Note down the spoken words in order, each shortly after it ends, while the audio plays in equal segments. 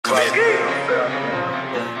Come in.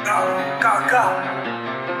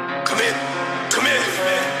 Come in. Come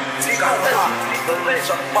in.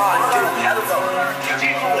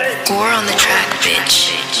 Gore on the track,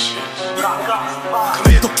 bitch.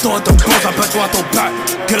 Throw at the balls, I bet you I throw back.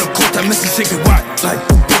 Get him caught, that missing shit get whack. Like,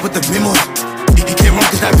 go with the beam on. He can't run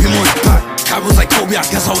cause that beam on his back. Cat was like Kobe, I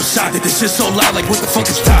guess I was shot. This shit so loud, like what the fuck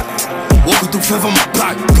is that? Walking through fifth on my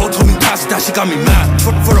block. Bro told me pass it, that shit got me mad.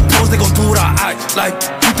 For the pros, they gon' do what I act. Like,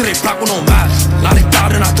 you think they block with no mask. Now they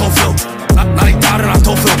died and I don't feel. Now they died and I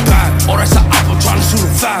don't feel bad. All that shit up, I'm tryna shoot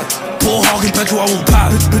it fast. Bull hogging, bet you I won't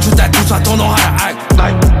pass. Bitch with that juice, I don't know how to act.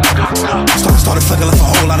 Like, started flicking, left a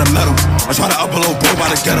whole lot of metal. I try to up a little bro by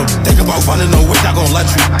the ghetto. Think about running, no way, I gon' let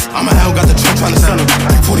you. I'm a Hound, got the truck tryna send him.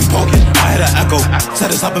 40 poking, I hear the echo. Set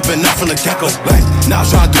us up and been up from the get-go. Like, now I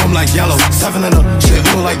try to do him like yellow. 7 in the shit,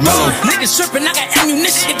 look like mellow. Niggas trippin', I got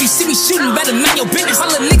ammunition. If you see me shooting, better mind your business. All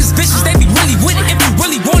the niggas bitches, they be really with it. If you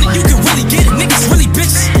really want it, you can really get it. Niggas really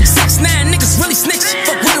bitches. 6'9", niggas really snitch.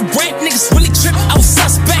 Fuck with a rap, niggas really trip. I was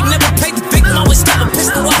suspect, never paid the victim. Always got a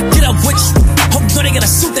pistol, I get up with you. Hope you know they gotta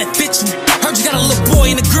shoot that bitch. Heard you got a little boy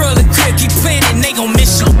and a girl in the crib. Keep playing and they gon'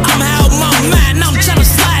 miss you. I'm out of my mind, now I'm tryna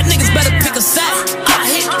slide. Niggas better pick a side. I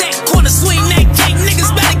hit that corner, swing that gate.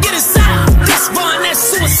 Niggas better get inside. This run, that's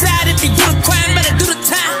suicide. If you do the crime, better do the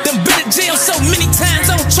time. Done been in jail so many times.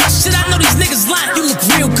 I don't trust shit, I know these niggas lying. You look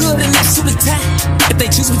real good in that suit and tie. If they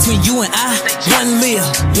choose between you and I, one live,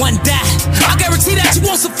 one die. I guarantee that you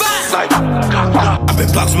won't survive. Like, I've been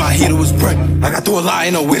blocked when my heater was brick. Like I threw a lie,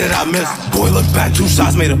 ain't no way that I missed. Boy, look back, 2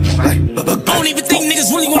 shots made him. Like, look back. I don't even think niggas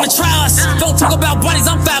really wanna try us. Don't talk about bodies,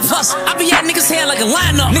 I'm 5+. I be at niggas' hair like a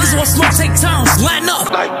lineup. Niggas want smoke, take turns, line up.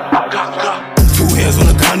 Like, 2 hands on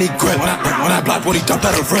the gun, he grip. When I block, when he dumped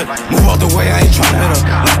out of rip. Move out the way, I ain't tryna hit him.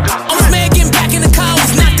 I'm a man getting back in the car,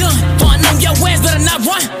 it's not done. Don't I know your ass better not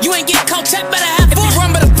run. You ain't getting caught, check better.